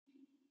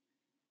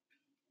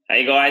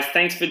Hey guys,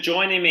 thanks for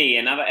joining me.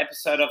 Another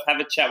episode of Have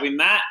a Chat with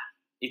Matt.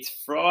 It's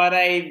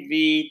Friday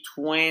the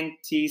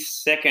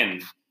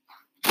 22nd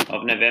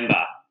of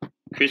November.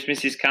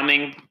 Christmas is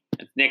coming.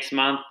 It's next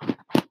month.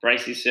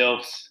 Brace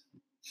yourselves.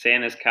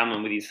 Santa's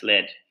coming with his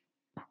sled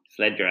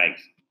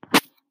drags.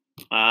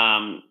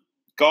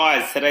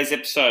 Guys, today's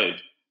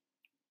episode,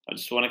 I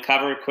just want to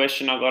cover a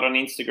question I got on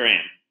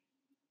Instagram.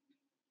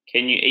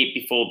 Can you eat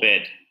before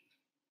bed?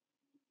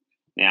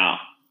 Now,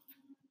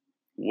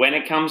 when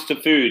it comes to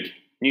food,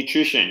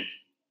 nutrition,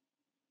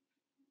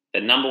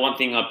 the number one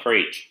thing I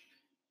preach,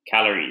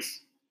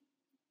 calories.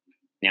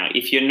 Now,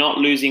 if you're not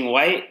losing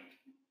weight,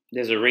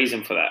 there's a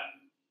reason for that.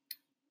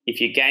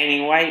 If you're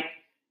gaining weight,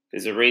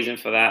 there's a reason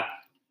for that.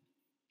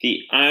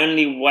 The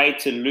only way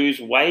to lose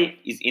weight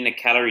is in a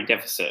calorie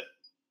deficit.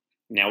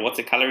 Now, what's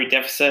a calorie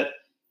deficit?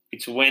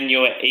 It's when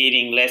you're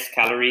eating less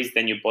calories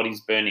than your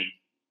body's burning.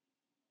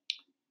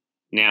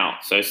 Now,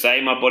 so say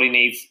my body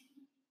needs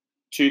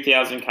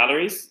 2,000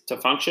 calories to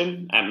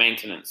function at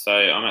maintenance. So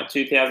I'm at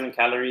 2,000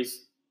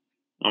 calories.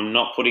 I'm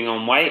not putting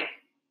on weight.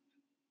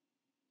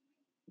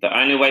 The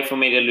only way for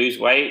me to lose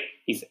weight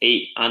is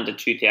eat under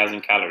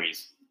 2,000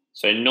 calories.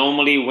 So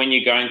normally when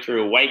you're going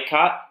through a weight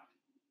cut,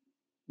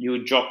 you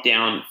would drop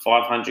down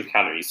 500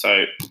 calories.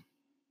 So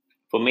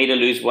for me to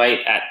lose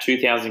weight at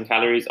 2,000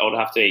 calories, I would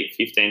have to eat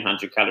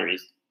 1,500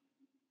 calories.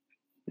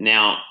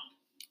 Now,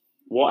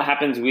 what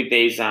happens with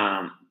these,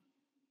 like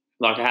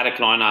I had a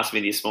client ask me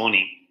this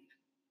morning,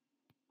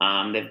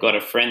 they've got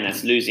a friend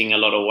that's losing a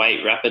lot of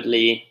weight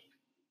rapidly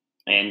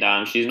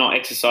and she's not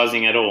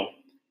exercising at all.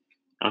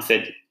 I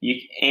said,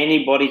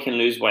 anybody can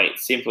lose weight.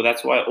 Simple.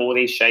 That's why all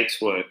these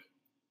shakes work.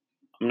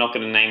 I'm not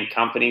going to name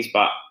companies,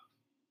 but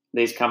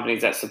these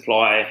companies that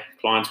supply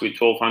clients with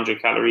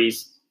 1,200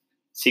 calories,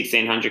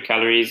 1,600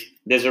 calories,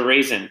 there's a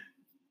reason.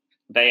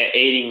 They are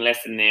eating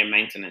less than their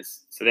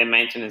maintenance. So their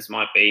maintenance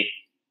might be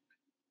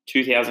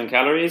 2,000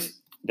 calories.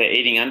 They're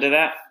eating under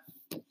that.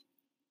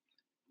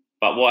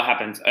 But what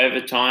happens over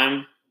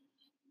time,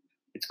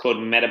 it's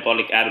called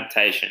metabolic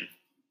adaptation.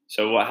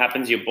 So what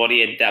happens, your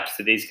body adapts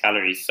to these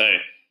calories. So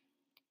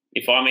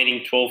if I'm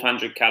eating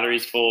 1,200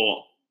 calories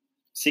for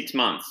 6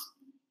 months,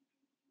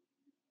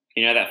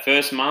 that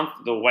first month,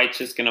 the weight's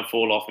just going to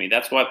fall off me.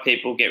 That's why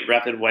people get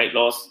rapid weight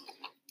loss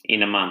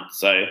in a month.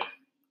 So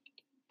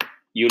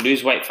you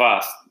lose weight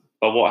fast.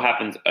 But what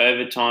happens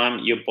over time,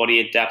 your body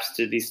adapts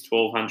to this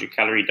 1,200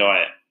 calorie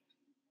diet.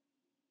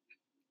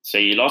 So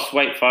you lost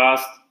weight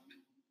fast.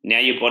 Now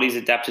your body's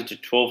adapted to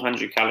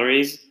 1,200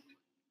 calories.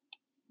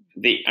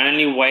 The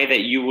only way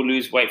that you will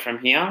lose weight from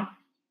here,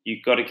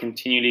 you've got to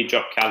continually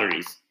drop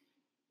calories.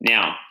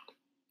 Now,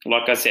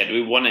 like I said,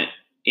 we want it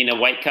in a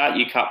weight cut,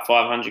 you cut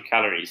 500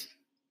 calories.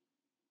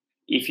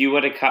 If you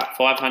were to cut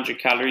 500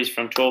 calories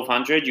from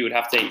 1,200, you would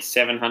have to eat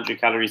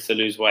 700 calories to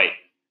lose weight.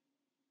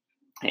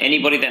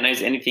 Anybody that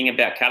knows anything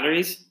about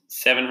calories,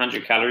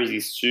 700 calories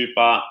is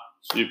super,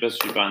 super,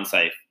 super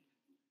unsafe.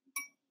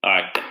 All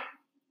right.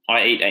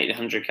 I eat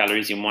 800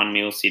 calories in one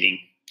meal sitting.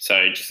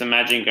 So just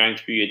imagine going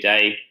through your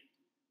day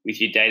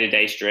with your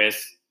day-to-day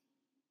stress.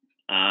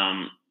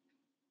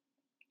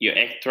 You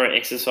throw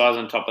exercise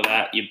on top of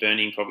that, you're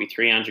burning probably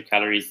 300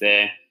 calories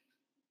there.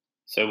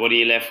 So what are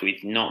you left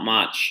with? Not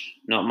much.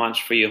 Not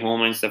much for your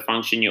hormones to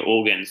function, your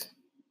organs.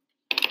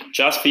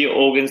 Just for your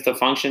organs to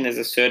function, there's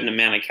a certain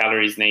amount of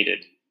calories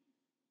needed.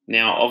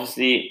 Now,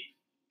 obviously,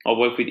 I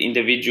work with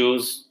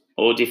individuals,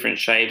 all different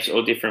shapes,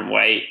 all different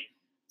weight.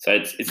 So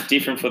it's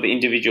different for the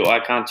individual. I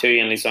can't tell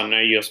you unless I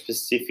know your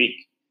specific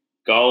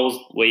goals,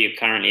 where you're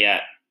currently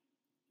at.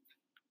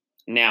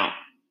 Now,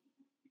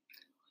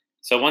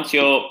 so once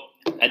you're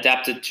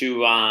adapted to,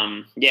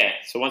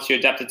 once you're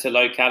adapted to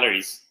low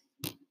calories,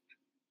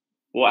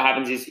 what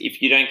happens is if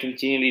you don't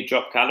continually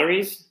drop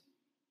calories,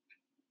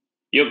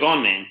 you're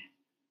gone, man.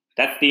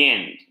 That's the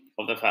end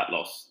of the fat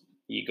loss.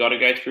 You got to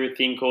go through a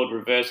thing called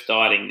reverse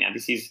dieting. Now,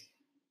 this is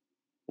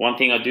one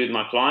thing I do with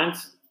my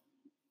clients.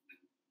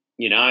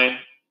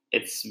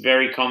 It's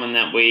very common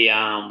that we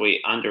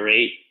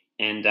undereat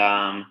and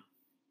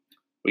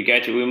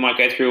we might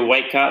go through a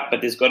weight cut, but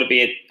there's got to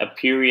be a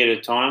period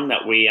of time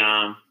that we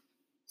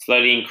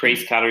slowly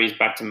increase calories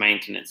back to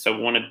maintenance. So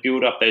we want to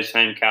build up those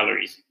same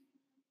calories.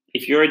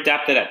 If you're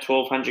adapted at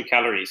 1,200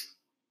 calories,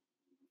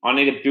 I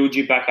need to build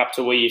you back up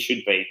to where you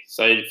should be.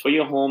 So for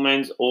your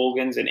hormones,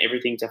 organs, and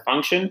everything to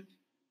function,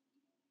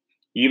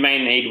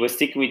 we're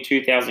sticking with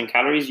 2,000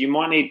 calories, you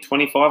might need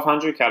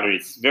 2,500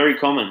 calories. It's very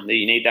common that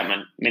you need that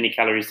many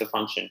calories to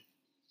function.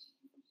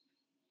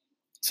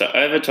 So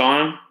over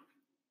time,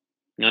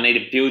 I need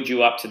to build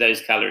you up to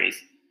those calories.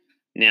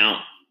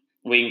 Now,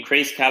 we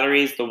increase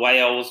calories the way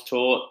I was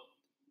taught,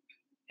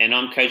 and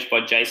I'm coached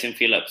by Jason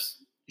Phillips,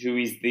 who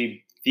is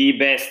the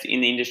best in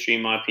the industry,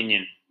 in my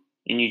opinion,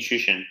 in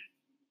nutrition.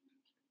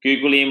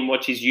 Google him,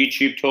 watch his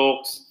YouTube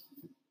talks.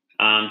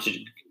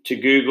 To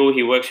Google,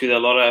 he works with a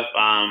lot of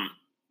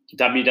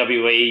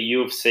WWE,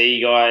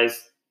 UFC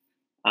guys,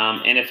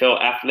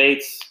 NFL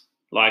athletes.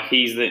 Like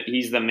he's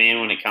the man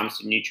when it comes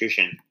to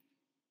nutrition.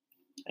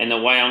 And the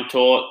way I'm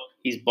taught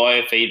is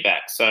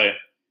biofeedback. So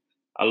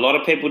A lot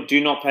of people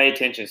do not pay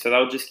attention. So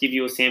they'll just give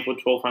you a sample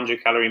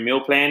 1,200 calorie meal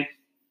plan.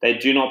 They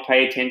do not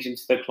pay attention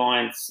to the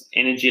client's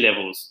energy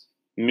levels,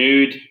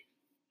 mood,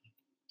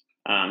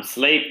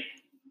 sleep,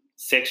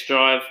 sex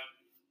drive,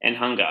 and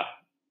hunger.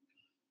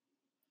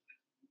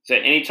 So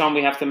anytime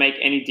we have to make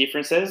any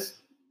differences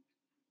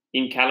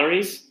in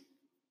calories,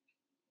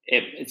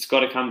 it's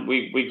got to come.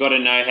 We got to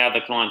know how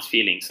the client's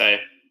feeling. So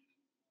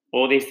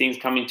all these things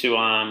come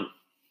into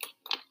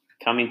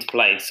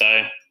play.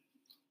 So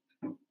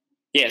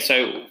yeah.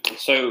 So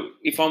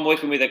if I'm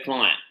working with a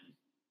client,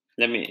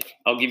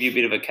 I'll give you a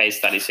bit of a case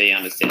study so you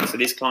understand. So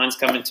this client's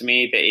coming to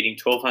me. They're eating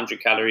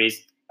 1,200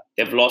 calories.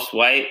 They've lost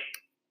weight,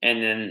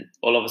 and then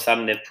all of a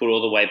sudden they've put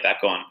all the weight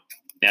back on.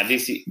 Now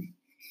this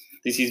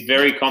is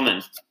very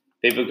common.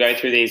 People go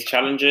through these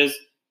challenges,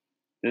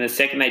 and the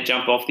second they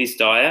jump off this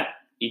diet,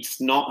 it's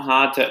not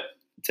hard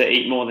to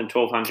eat more than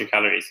 1,200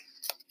 calories.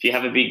 If you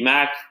have a Big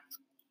Mac,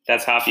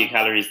 that's half your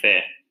calories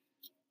there.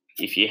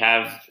 If you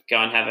go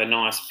and have a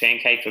nice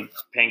pancakes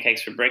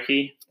for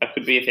brekkie, that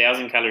could be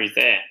 1,000 calories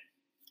there.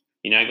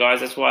 You know, guys,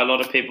 that's why a lot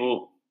of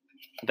people,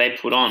 they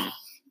put on.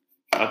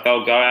 Like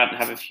they'll go out and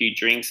have a few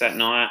drinks at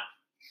night.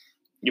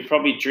 You're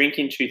probably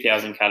drinking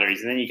 2,000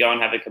 calories, and then you go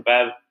and have a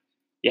kebab.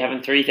 You're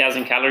having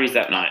 3,000 calories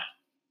that night.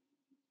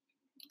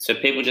 So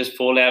people just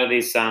fall out of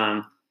these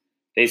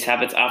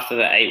habits after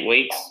the 8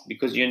 weeks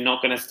because you're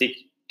not going to stick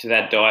to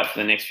that diet for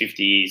the next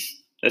 50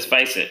 years. Let's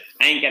face it,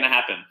 ain't going to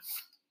happen.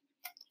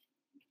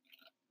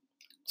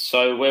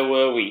 So where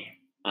were we?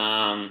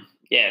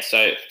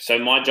 So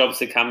my job is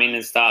to come in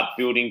and start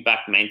building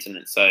back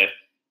maintenance. So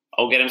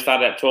I'll get them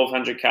started at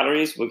 1,200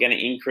 calories. We're going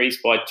to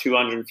increase by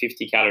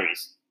 250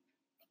 calories.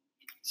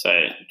 So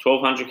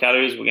 1,200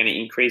 calories, we're going to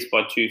increase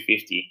by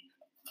 250.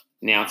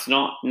 Now, it's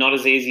not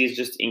as easy as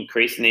just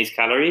increasing these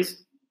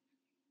calories.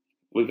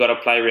 We've got to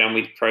play around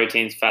with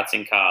proteins, fats,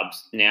 and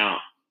carbs. Now,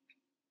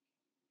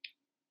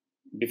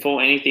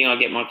 before anything, I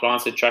get my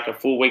clients to track a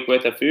full week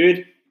worth of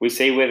food. We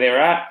see where they're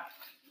at,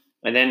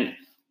 and then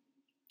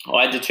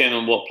I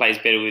determine what plays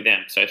better with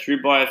them. So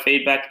through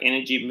biofeedback,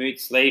 energy, mood,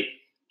 sleep,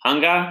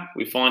 hunger,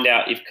 we find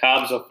out if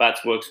carbs or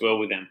fats works well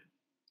with them.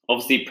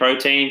 Obviously,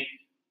 protein,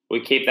 we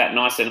keep that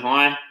nice and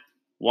high,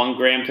 1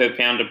 gram per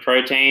pound of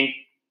protein.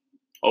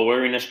 Or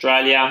we're in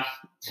Australia,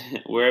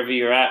 wherever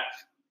you're at,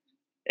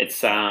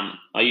 it's I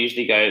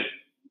usually go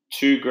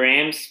 2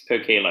 grams per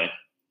kilo.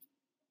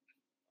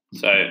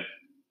 So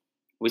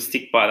we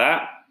stick by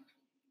that.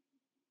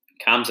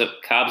 Carbs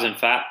and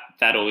fat,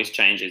 that always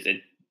changes.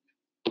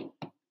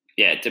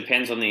 It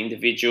depends on the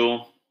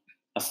individual.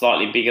 A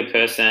slightly bigger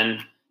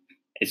person,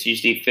 it's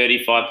usually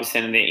 35%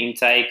 of their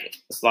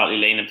intake. A slightly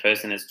leaner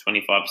person is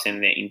 25%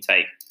 of their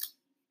intake.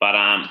 But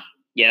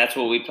that's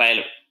what we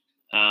play.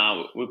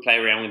 We play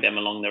around with them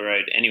along the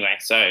road. Anyway,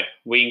 so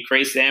we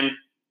increase them.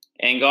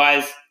 And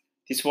guys,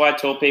 this is why I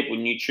tell people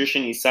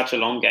nutrition is such a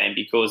long game,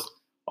 because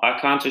I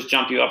can't just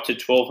jump you up to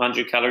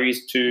 1,200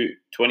 calories to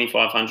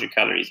 2,500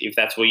 calories if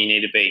that's where you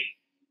need to be,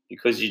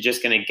 because you're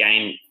just going to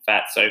gain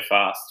fat so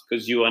fast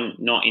because you are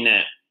not in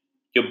it.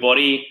 Your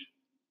body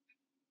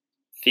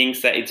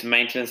thinks that its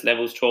maintenance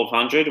level is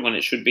 1,200 when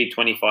it should be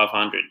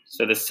 2,500.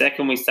 So the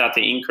second we start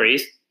to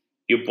increase,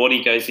 your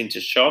body goes into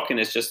shock and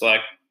it's just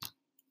like,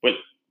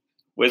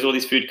 where's all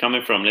this food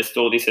coming from? Let's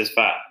store this as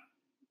fat.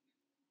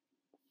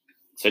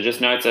 So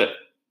just know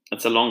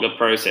it's a longer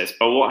process.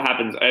 But what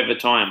happens over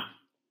time?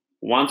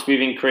 Once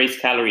we've increased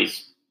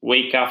calories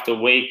week after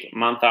week,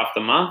 month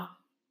after month,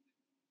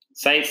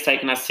 say it's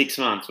taken us 6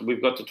 months,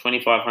 we've got to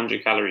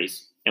 2,500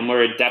 calories and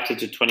we're adapted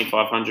to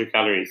 2,500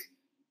 calories.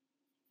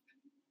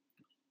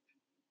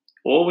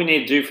 All we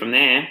need to do from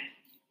there,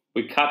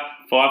 we cut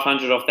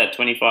 500 off that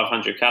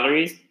 2,500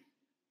 calories,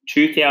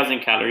 2,000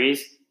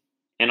 calories,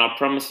 and I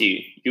promise you,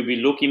 you'll be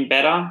looking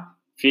better,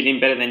 feeling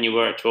better than you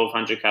were at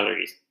 1,200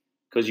 calories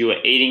because you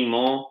are eating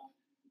more,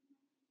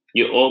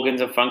 your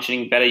organs are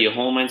functioning better, your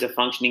hormones are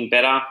functioning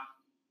better,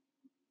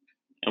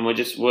 and we're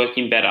just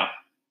working better.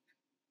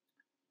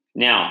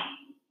 Now,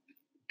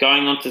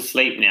 going on to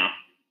sleep now.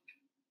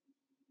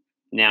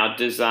 Now,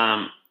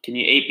 can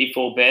you eat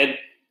before bed,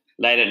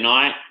 late at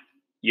night?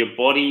 Your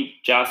body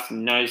just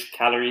knows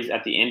calories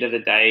at the end of the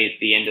day,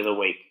 the end of the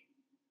week.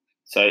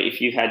 So if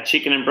you had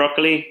chicken and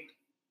broccoli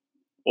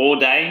all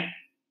day,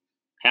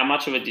 how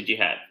much of it did you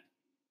have?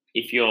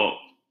 If your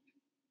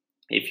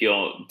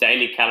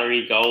daily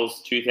calorie goal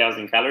is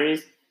 2,000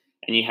 calories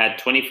and you had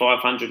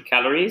 2,500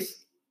 calories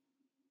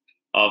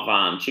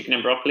of chicken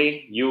and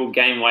broccoli, you will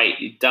gain weight.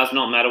 It does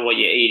not matter what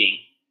you're eating.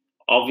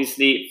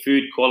 Obviously,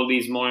 food quality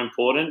is more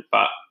important,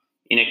 but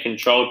in a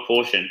controlled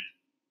portion.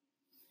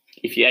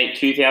 If you ate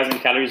 2,000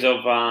 calories of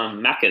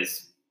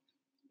Macca's,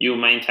 you'll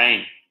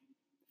maintain.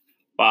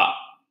 But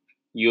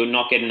you're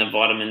not getting the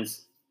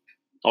vitamins,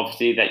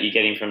 obviously, that you're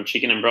getting from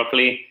chicken and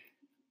broccoli.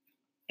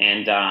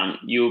 And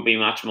you'll be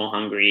much more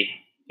hungry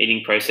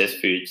eating processed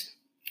foods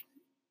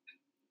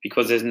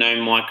because there's no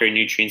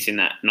micronutrients in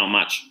that, not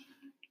much.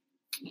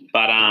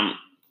 But,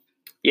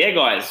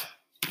 guys.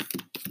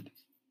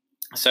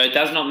 So it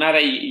does not matter.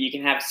 You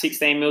can have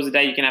 16 meals a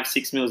day. You can have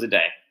 6 meals a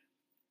day.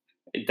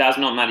 It does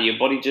not matter. Your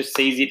body just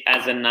sees it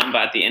as a number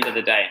at the end of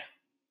the day.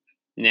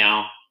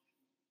 Now,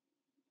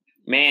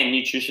 man,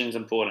 nutrition is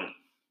important.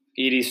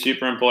 It is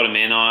super important,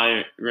 man.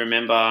 I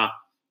remember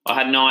I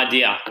had no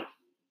idea.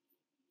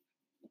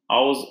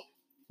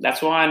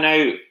 That's why I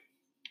know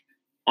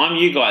I'm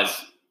you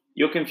guys.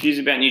 You're confused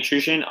about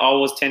nutrition. I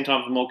was 10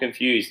 times more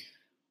confused.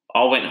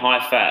 I went high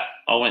fat.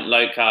 I went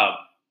low carb.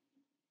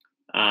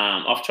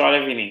 I've tried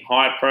everything.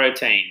 High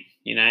protein,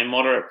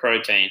 moderate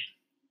protein.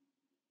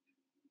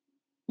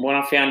 When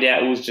I found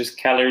out it was just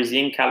calories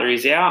in,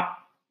 calories out.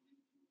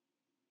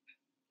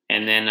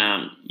 And then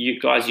you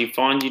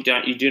find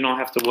you do not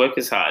have to work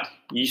as hard.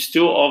 You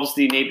still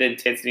obviously need the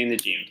intensity in the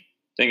gym.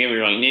 Don't get me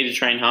wrong, you need to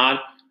train hard.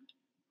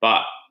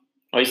 But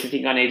I used to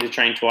think I needed to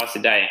train twice a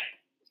day.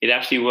 It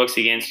actually works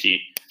against you.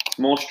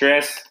 More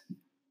stress.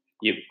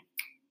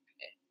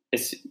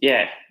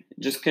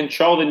 Just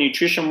control the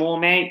nutrition more,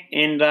 mate.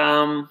 And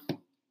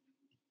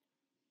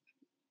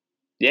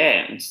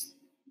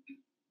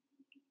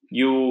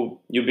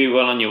you'll be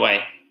well on your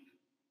way.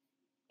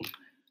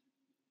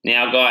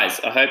 Now,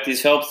 guys, I hope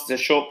this helps. It's a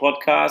short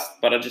podcast,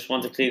 but I just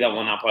want to clear that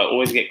one up. I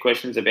always get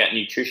questions about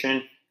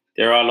nutrition.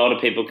 There are a lot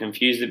of people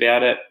confused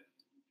about it.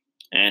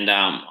 And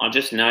I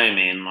just know,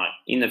 man, like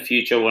in the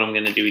future, what I'm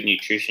going to do with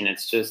nutrition,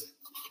 it's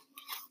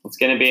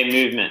going to be a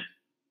movement.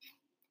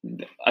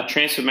 A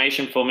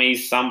transformation for me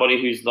is somebody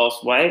who's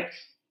lost weight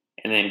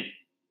and then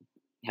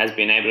has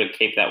been able to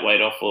keep that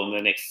weight off for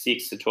the next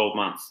 6 to 12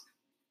 months.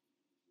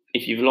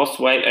 If you've lost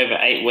weight over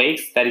 8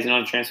 weeks, that is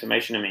not a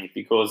transformation to me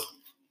because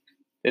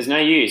there's no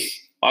use.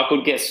 I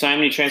could get so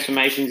many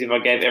transformations if I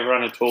gave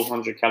everyone a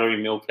 1,200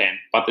 calorie meal plan.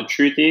 But the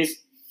truth is,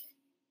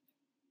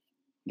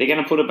 they're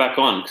going to put it back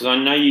on because I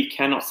know you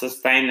cannot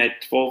sustain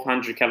that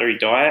 1,200 calorie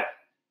diet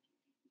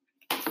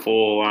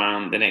for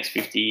the next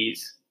 50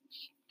 years.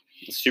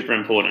 It's super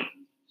important.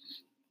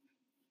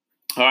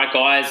 All right,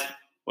 guys,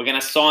 we're going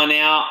to sign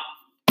out.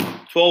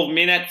 12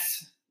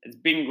 minutes. It's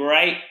been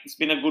great. It's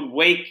been a good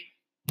week.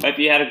 Hope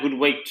you had a good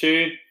week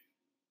too.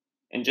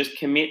 And just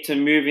commit to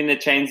moving the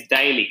chains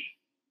daily.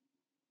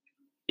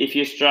 If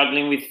you're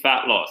struggling with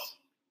fat loss,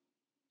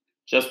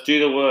 just do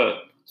the work.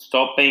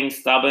 Stop being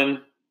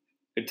stubborn.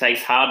 It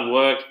takes hard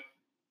work.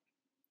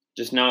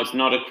 Just know it's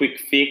not a quick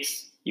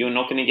fix. You're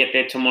not going to get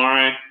there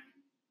tomorrow.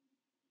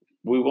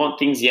 We want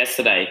things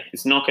yesterday.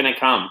 It's not going to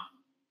come.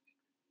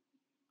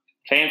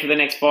 Plan for the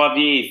next 5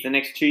 years, the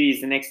next 2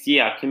 years, the next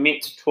year.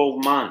 Commit to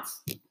 12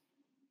 months.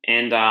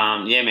 And,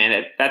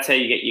 man, that's how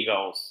you get your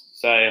goals.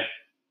 So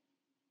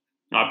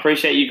I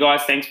appreciate you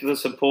guys. Thanks for the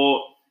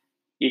support.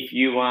 If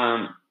you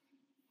love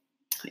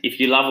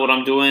what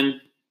I'm doing,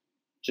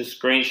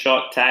 just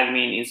screenshot, tag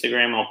me on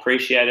Instagram. I'll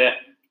appreciate it.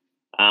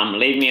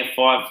 Leave me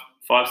a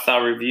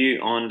five-star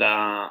review on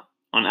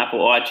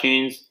Apple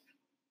iTunes.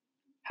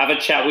 Have a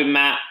chat with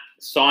Matt.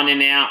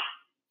 Signing out.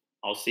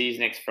 I'll see you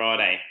next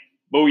Friday.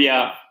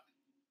 Booyah.